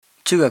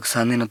中学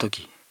3年の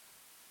時、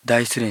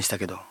大失恋した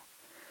けど、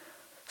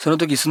その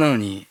時素直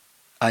に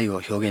愛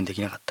を表現で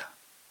きなかった。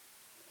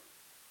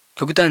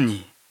極端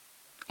に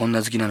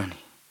女好きなのに、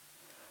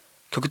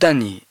極端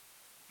に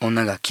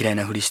女が嫌い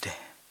なふりして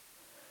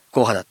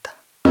硬派だった。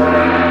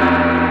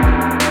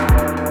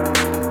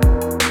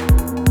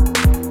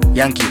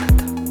ヤンキーだっ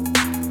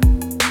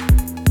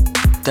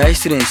た。大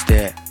失恋し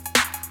て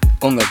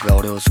音楽が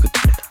俺を救って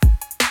くれた。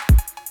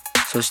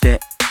そして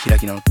開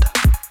き直った。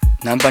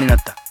ナンパになっ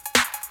た。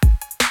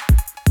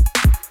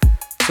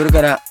それ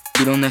から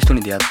いろんな人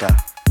に出会った。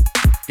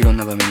いろん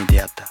な場面に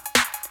出会った。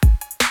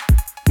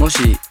も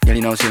しや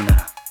り直せるな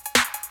ら、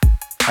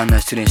あんな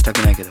失恋したく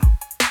ないけど、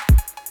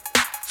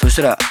そし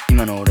たら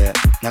今の俺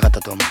なかった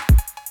と思う。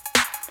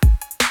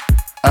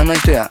あんな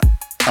人や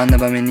あんな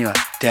場面には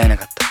出会えな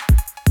かった。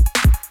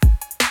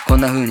こ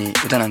んな風に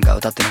歌なんか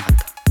歌ってなかっ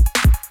た。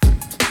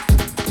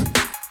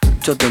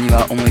ちょっとに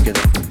は重いけど、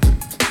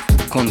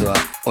今度は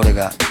俺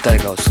が誰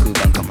かを救う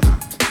番かもな。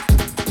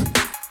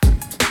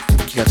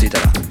気がついた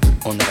ら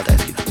女が大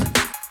好きだった。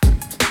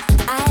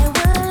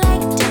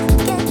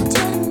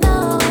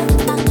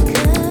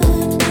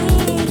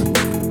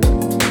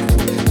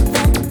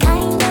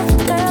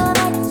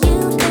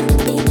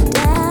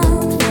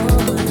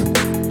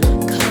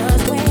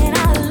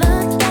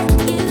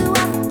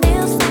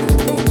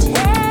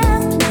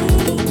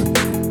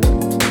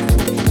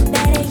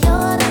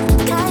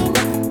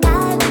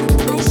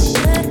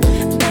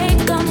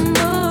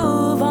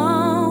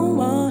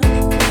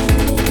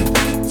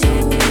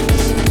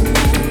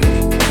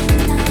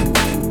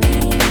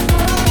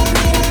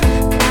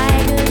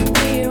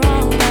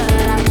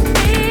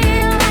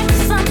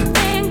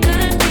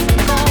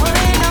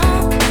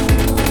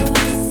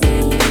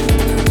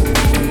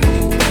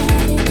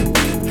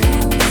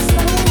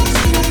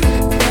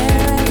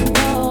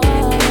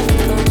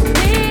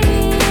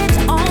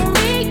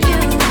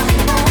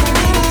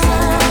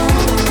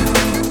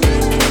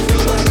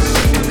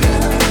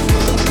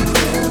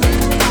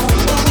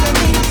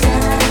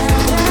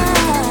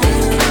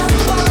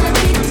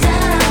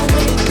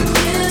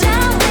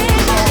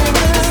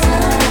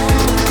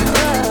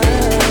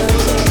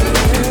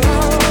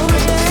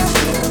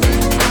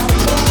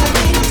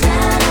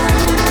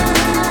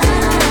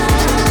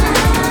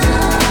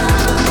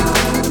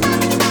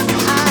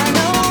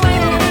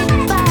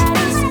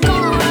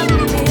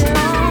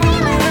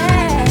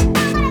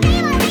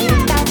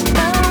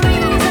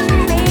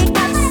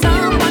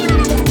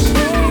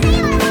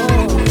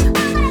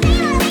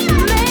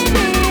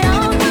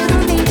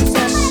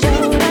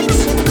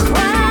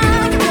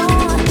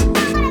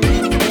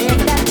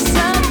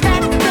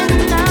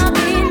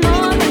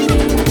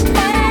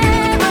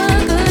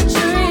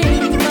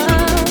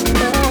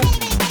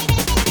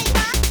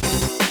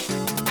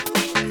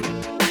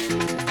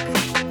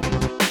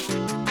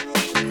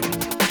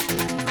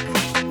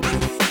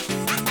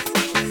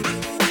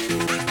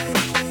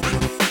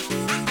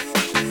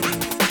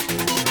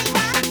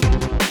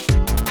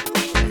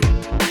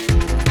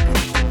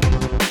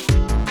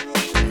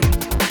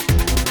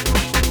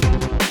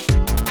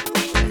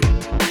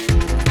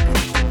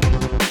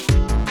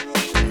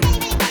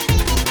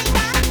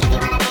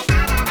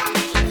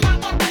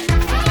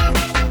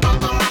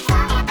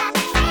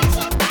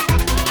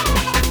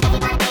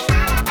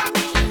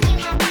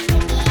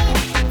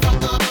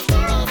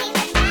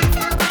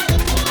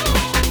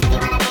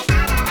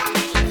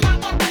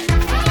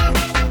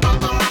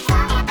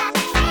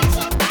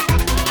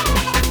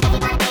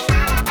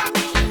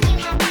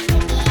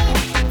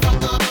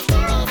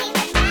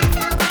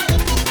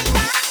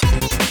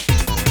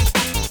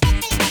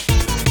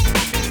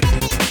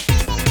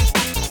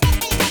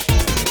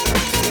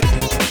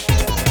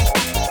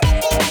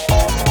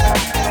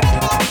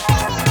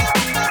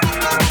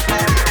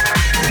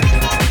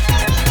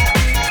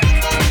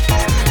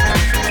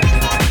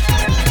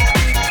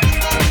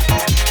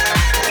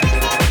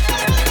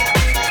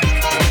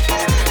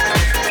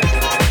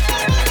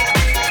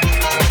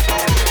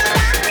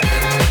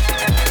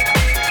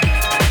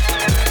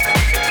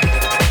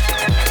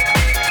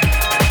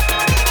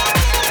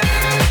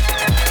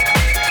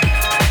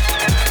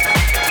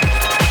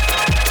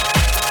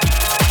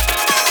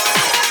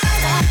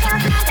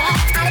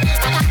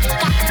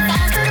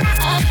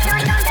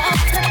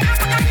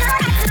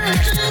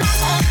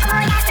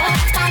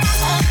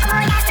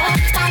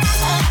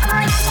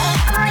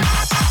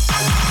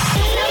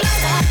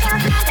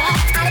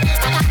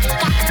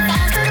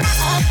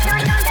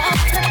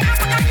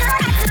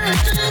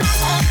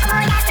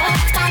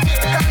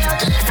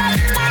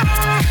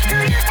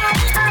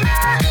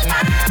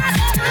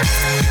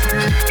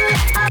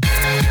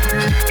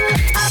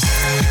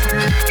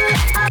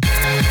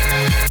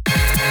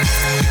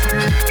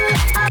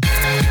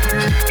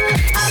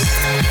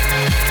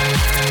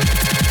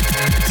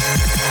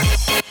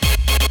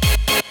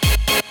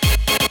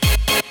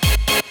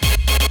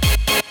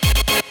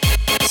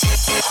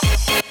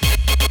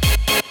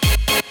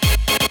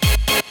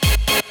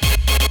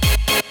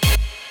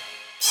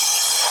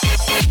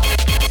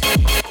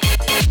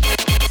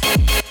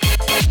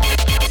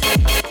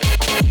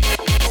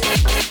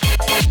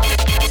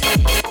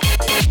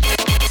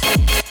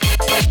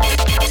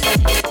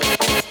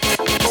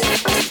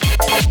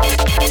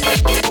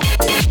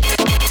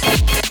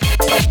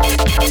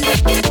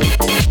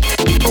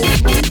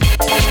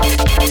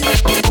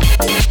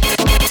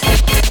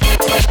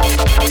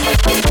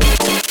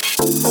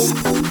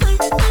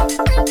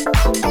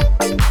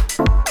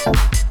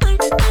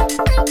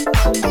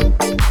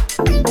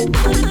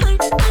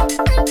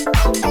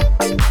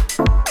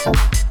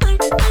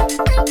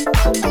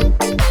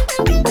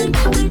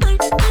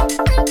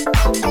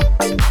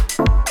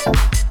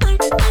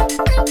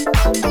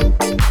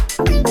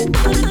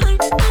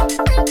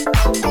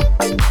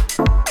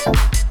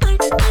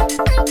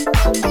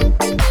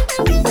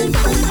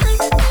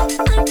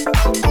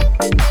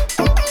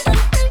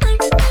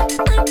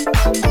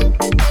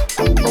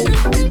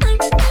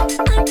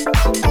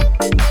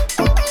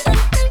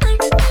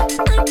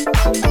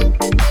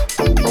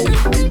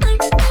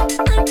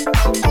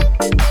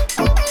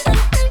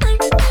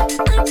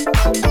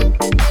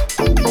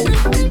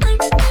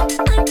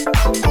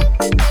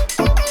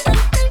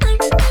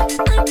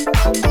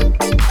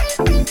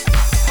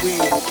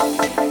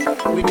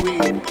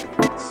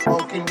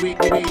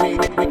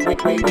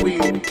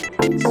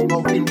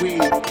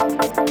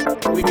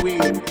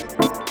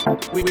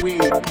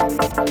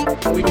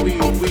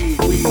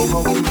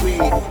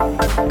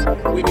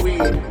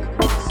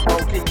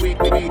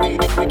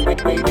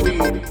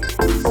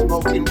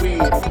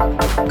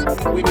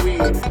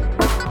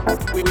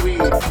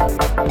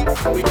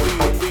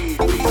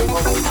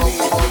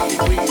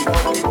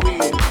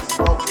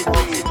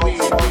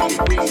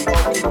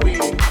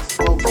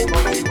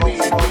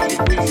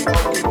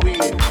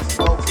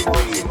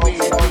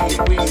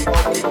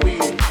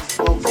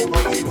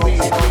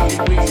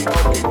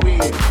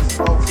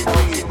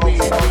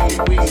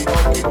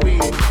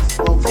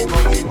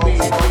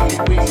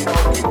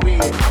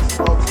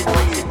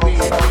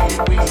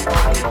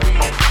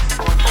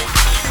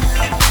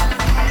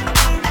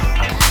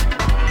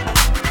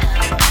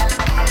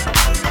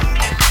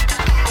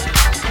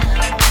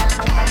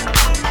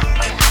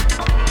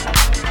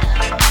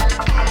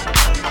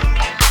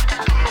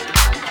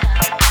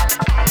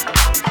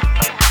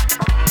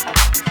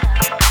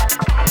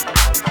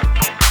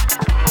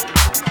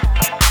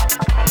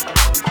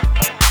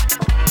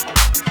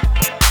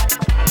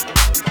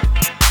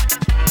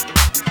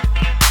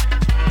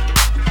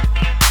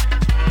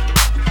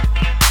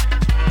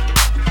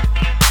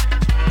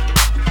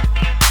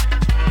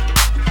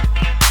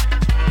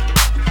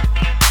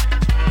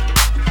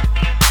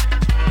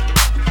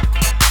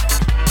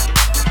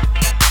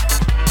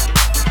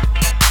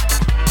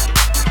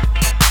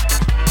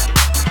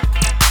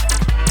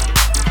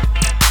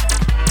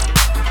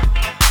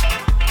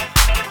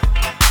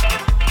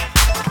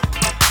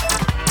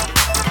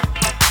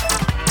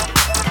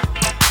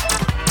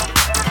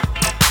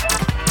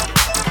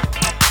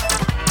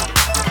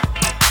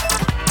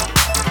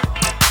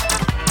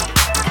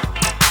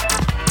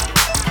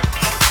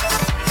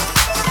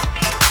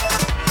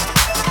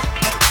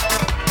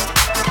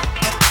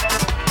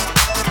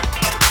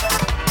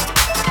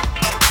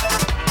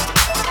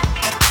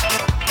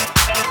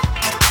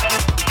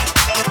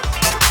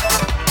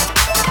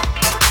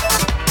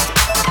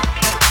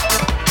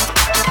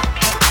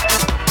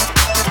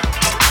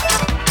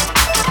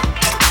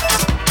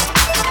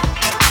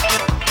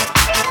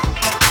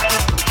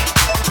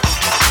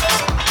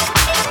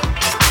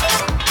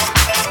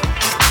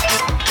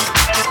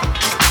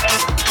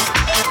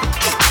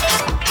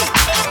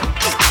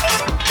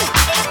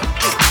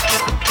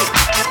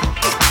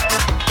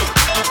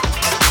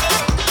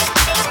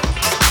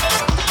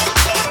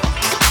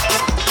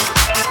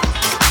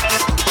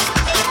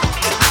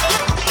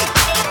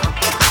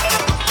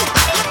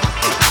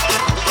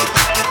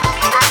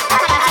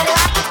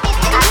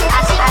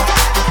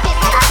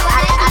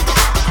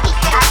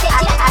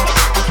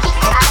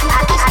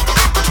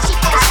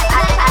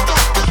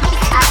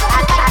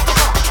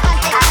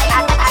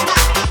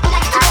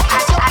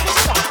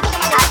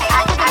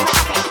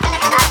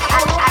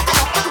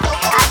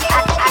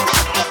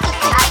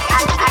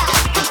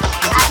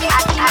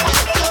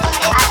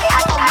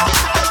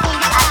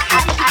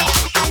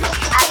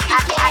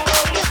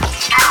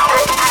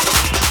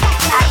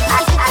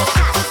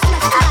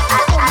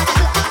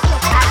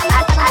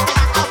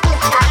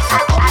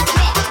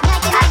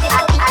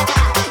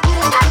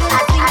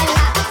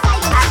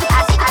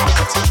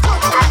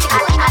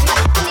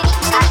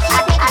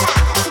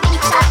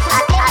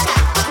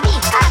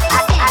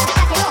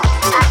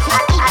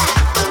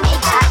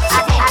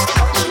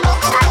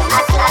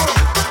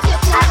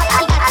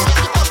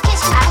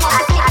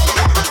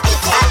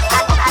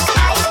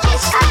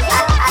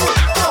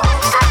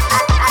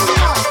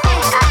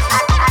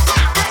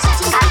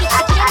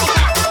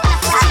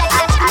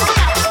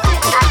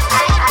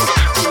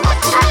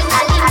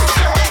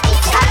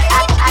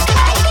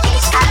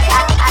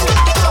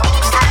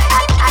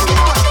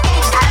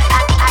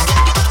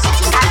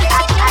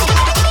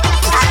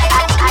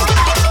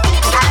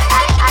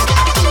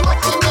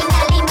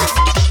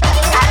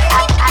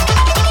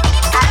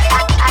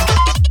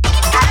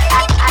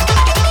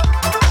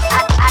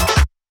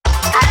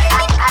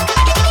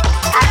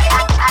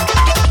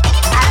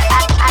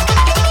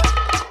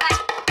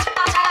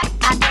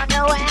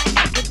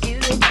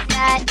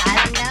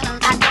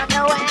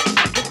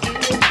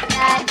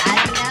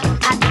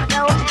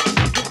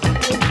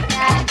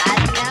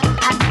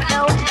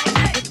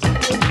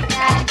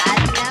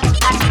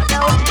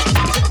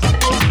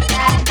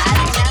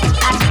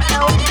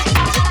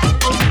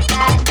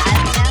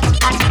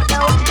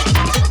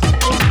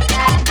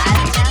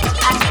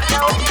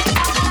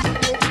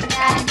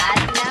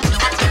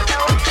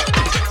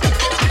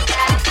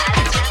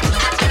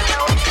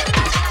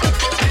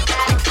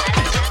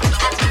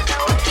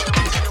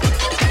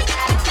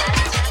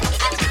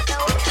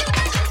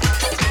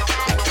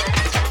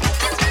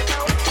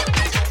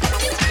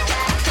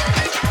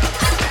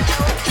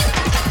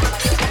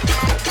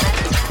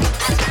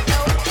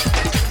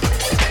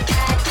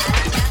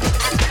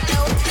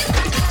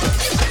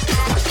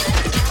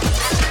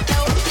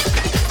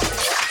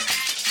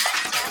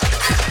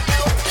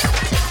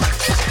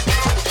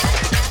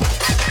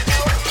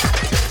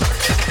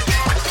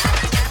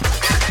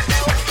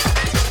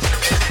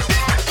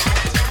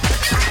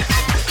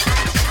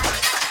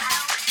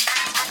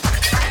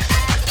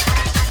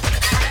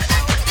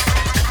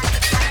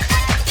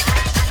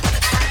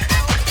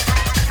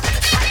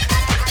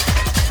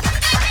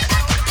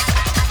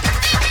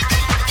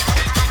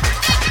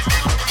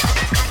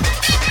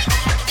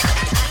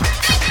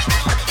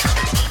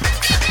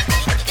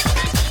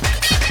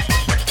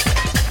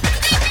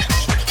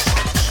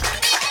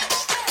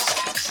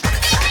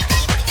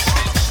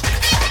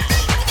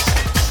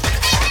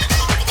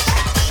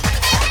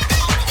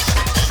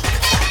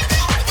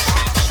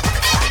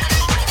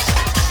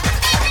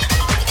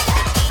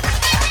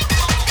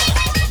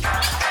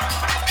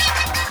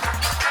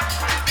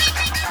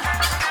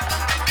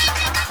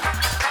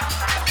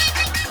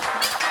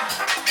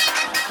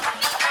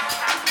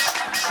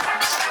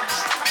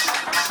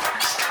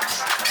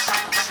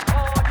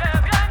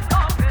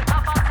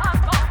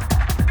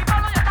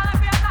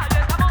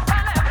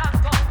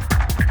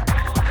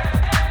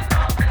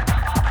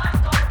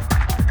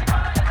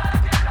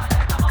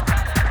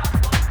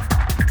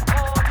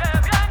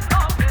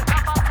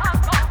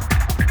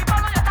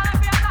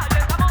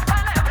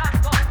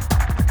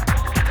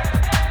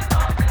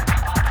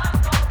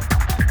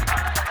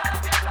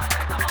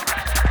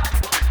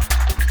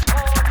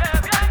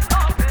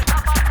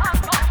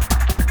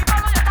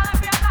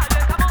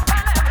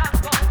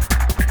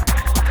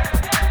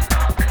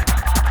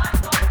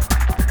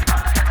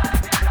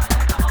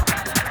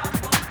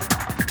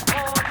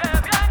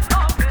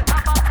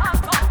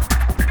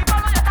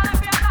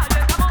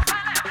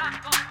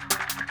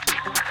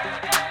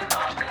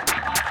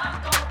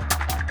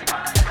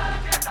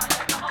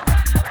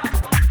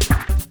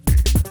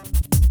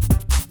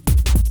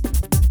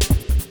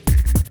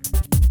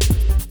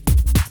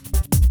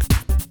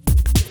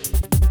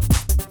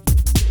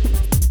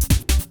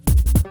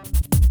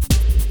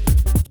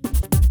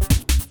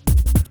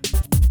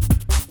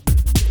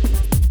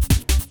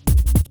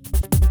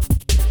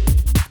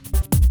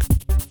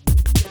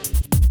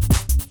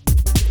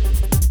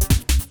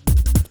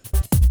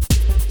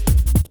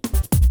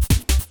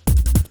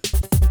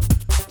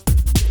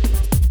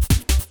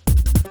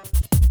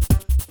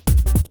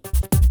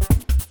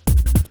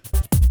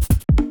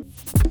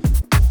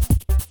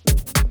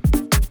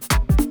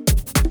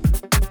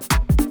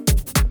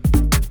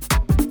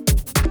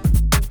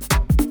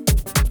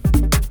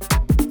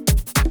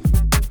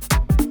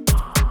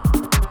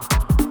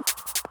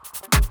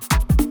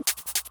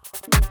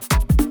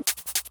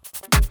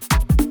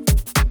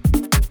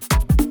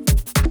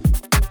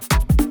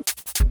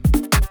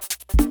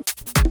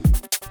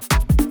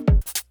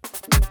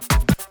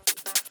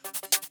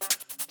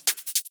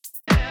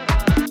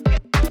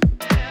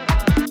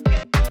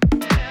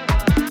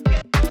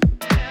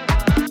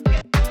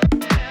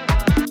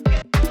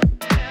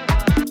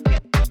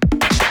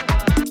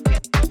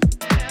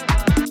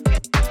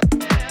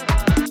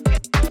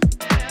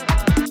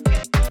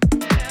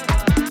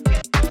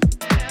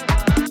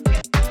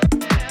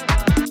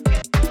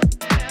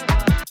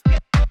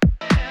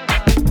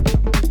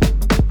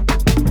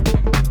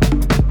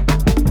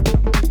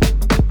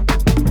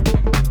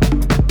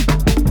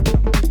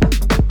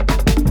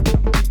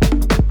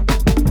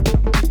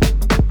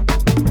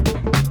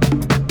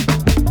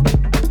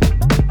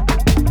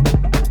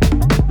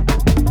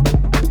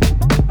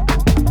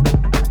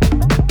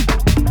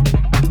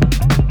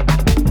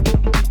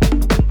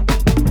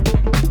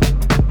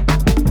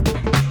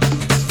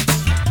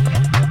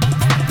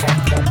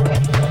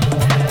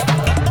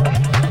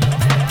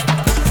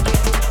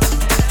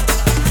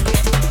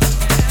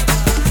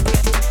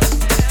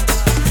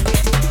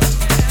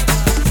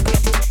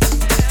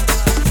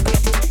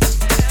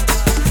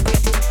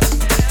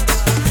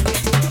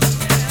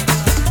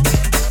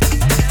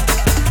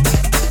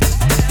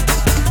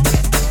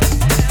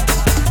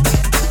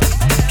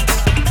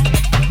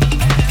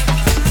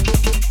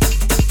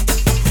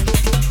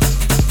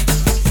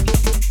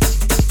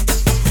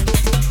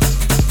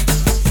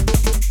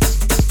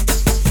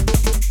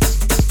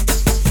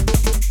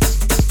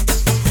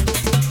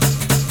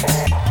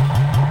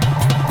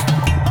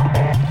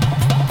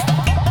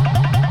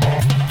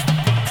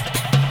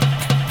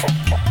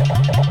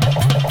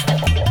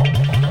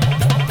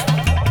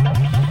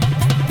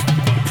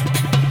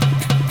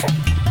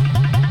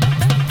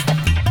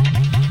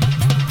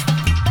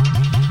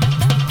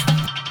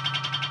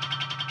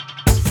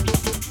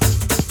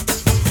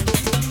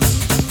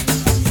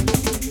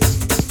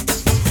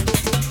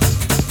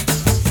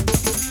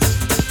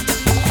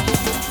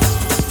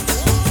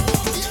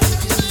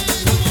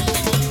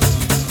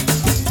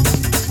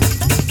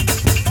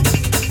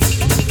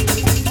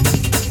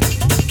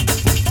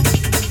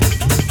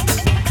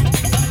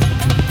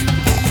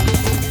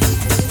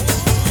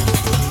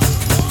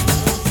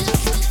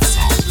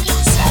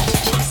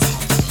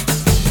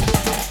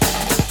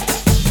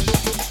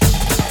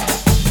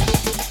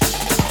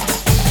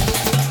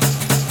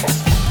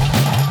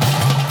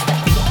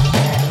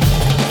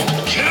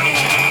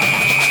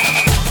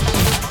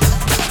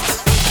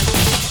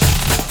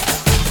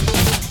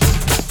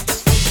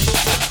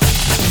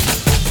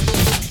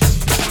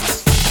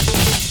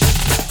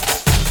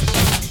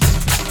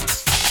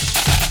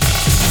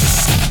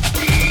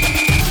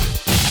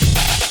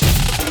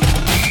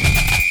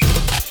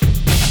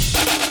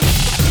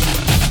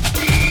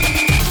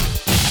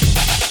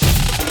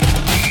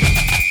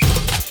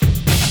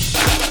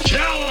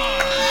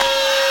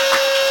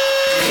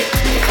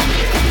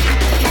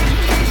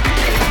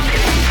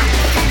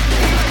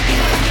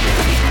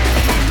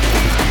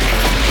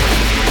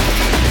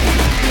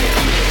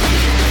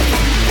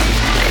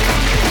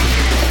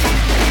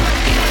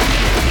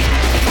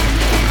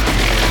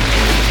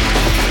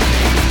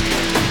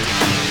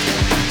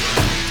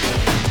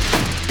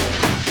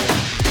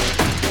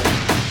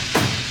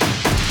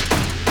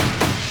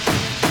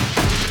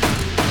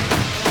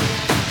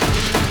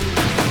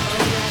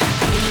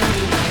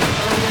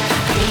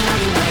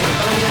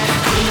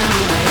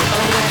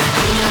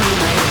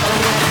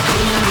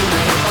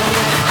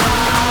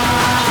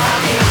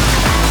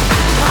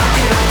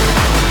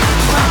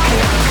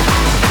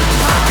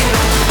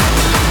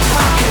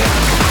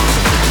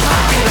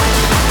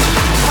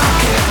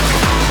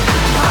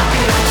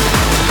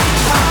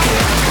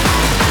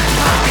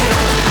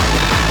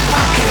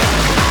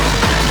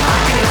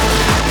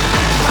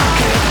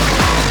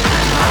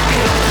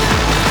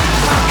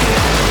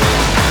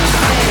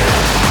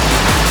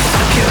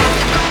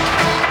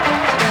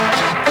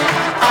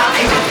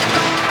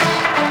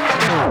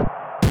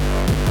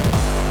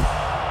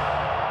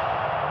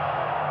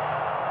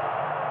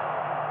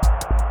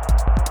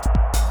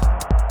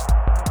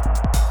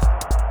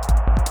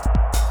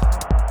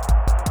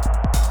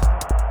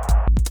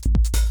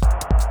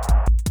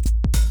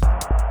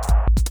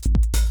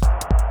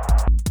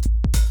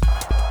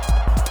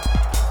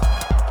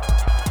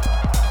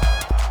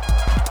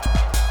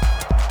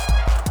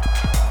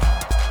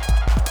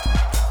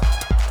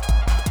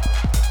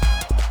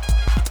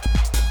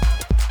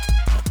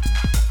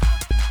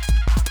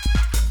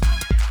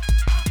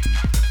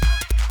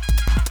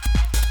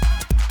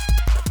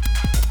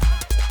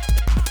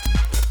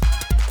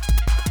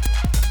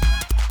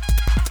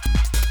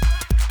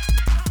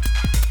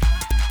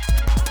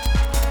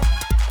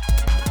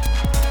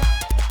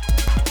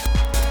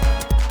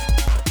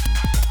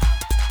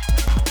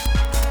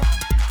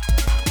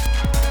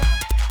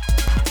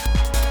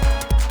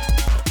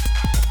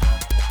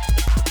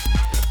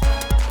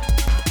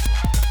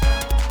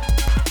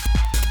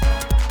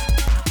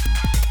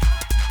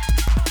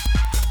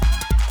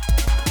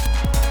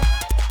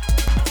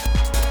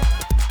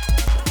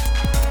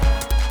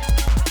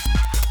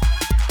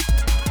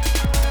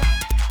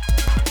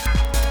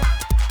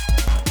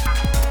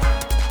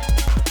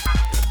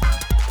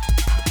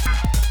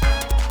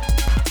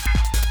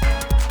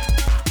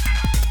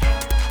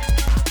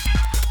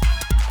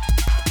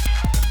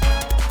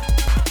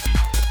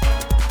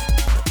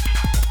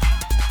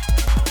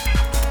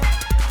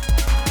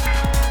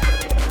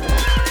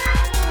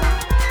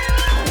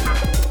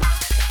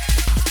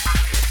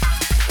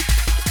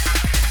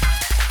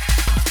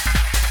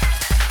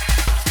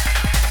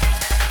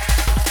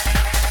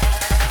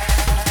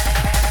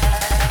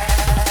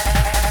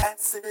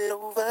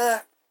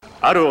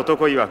ある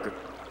男曰く、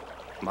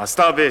マス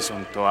ターベーショ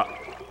ンとは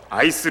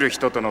愛する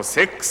人との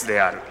セックスで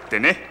あるって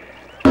ね。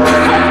こ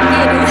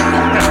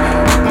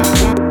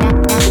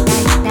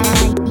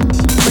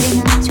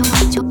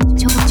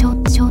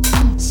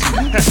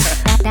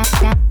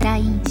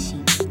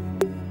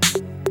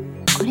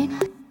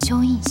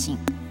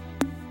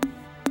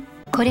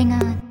れが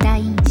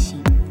大陰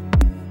唇、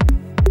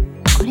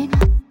これが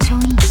超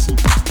陰唇、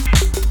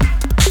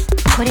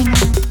これが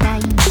大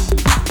陰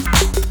唇、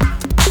これ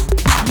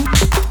が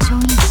超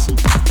陰唇、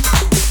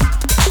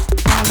大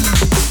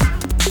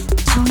陰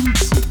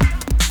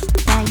唇、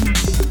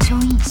超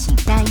陰唇、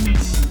大陰唇、超陰唇、大陰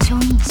唇、超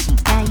陰唇、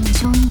大陰超陰大陰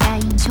超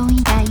陰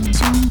大陰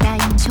超陰大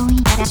陰超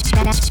陰ダラシ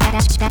ダラシダ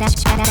ラシダラ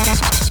シダラシダ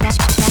ラシダラ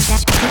シ、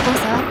あそこを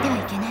触っては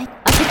いけない、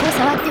あそこを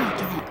触ってはい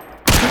け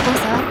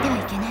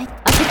ない、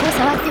あそこを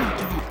触ってはい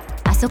けない、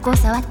あそこを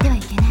触ってはい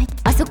けない、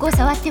あそこを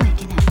触ってはい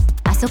けない、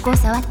あそこ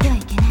を触ってはい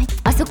けない、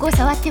あそこを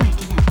触ってはい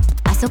けない、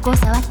あそこを触ってはいけない、あそこを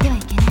触ってはい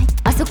けない、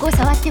あそこを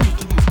触ってはい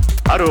けない。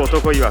ある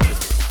男曰く、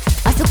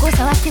あそこを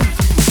触ってはい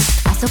けない、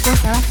あそこを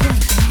触ってはい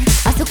けない、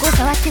あそこを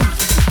触ってはいけな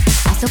い、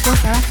あそこを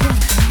触ってはい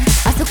けない、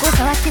あそこを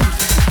触ってはいけな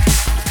い。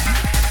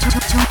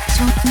超陰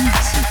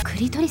唇、ク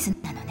リトリス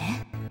なの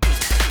ね。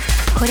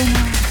これがク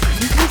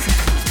リトリス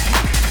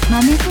な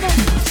のね。豆くらいの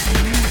ク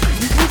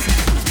リトリス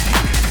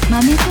な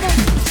のね。豆くらい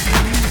の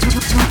超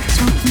陰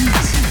唇、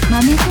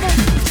豆くらい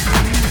のク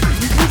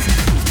リトリス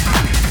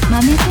な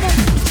のね。豆くらい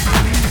の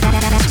ダラ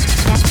ダラシュシ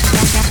ュシュシ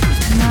ュシュシ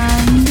ュ豆くら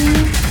い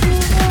の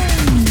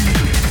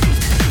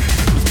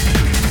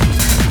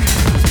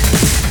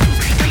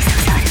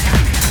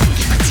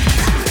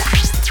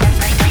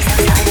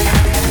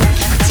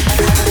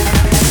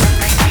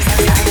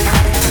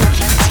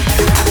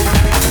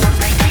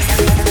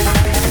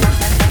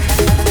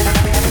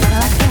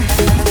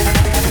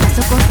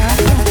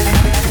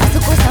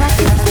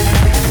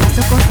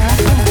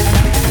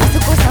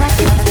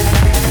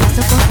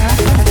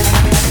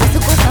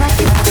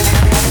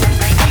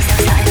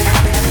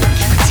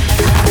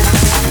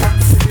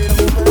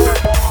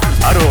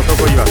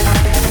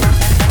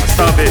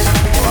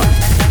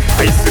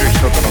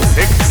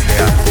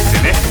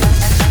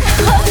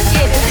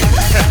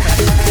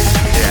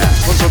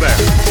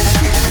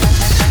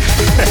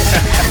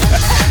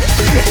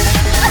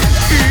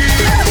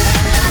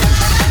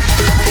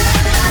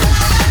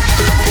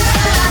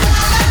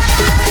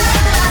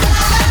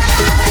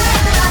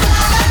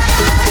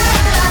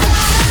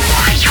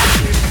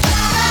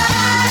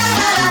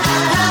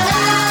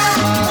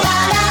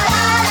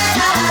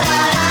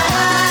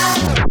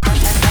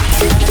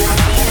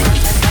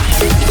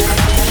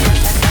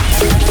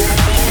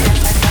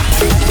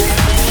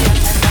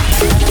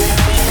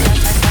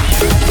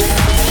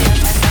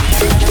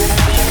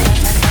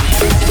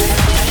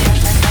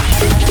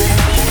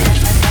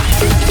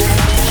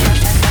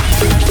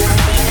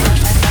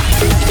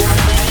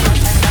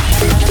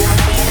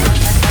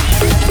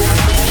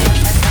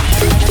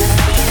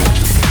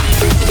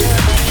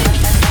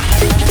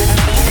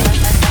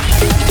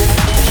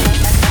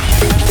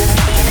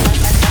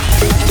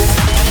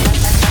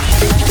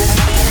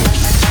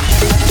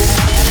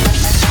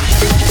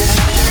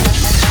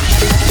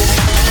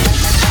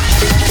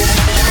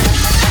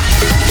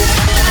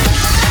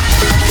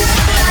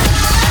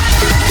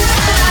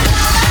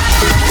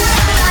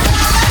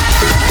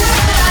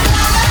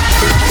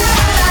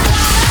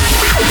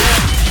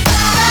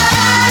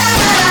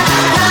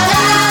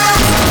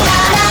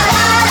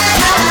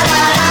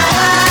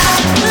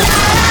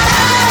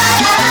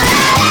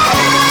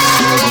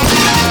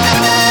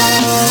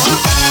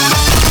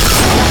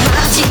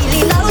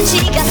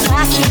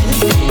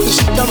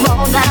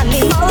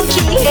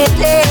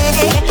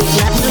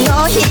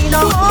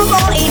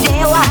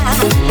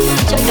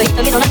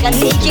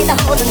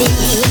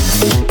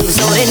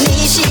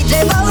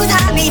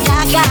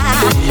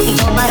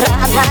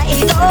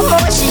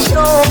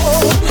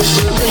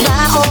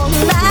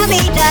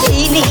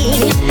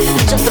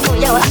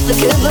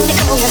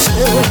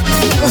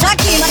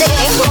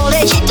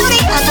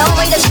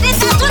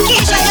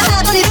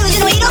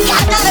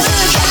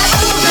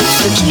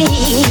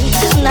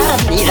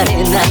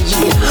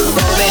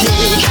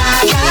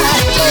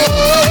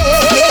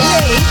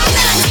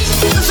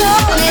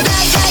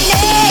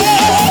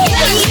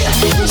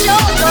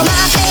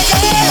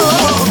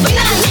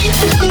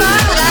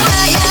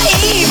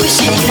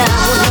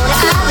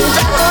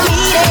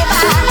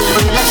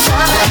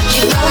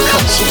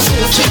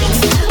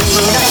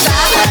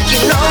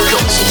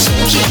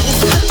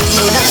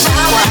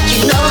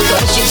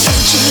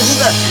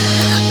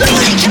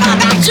Music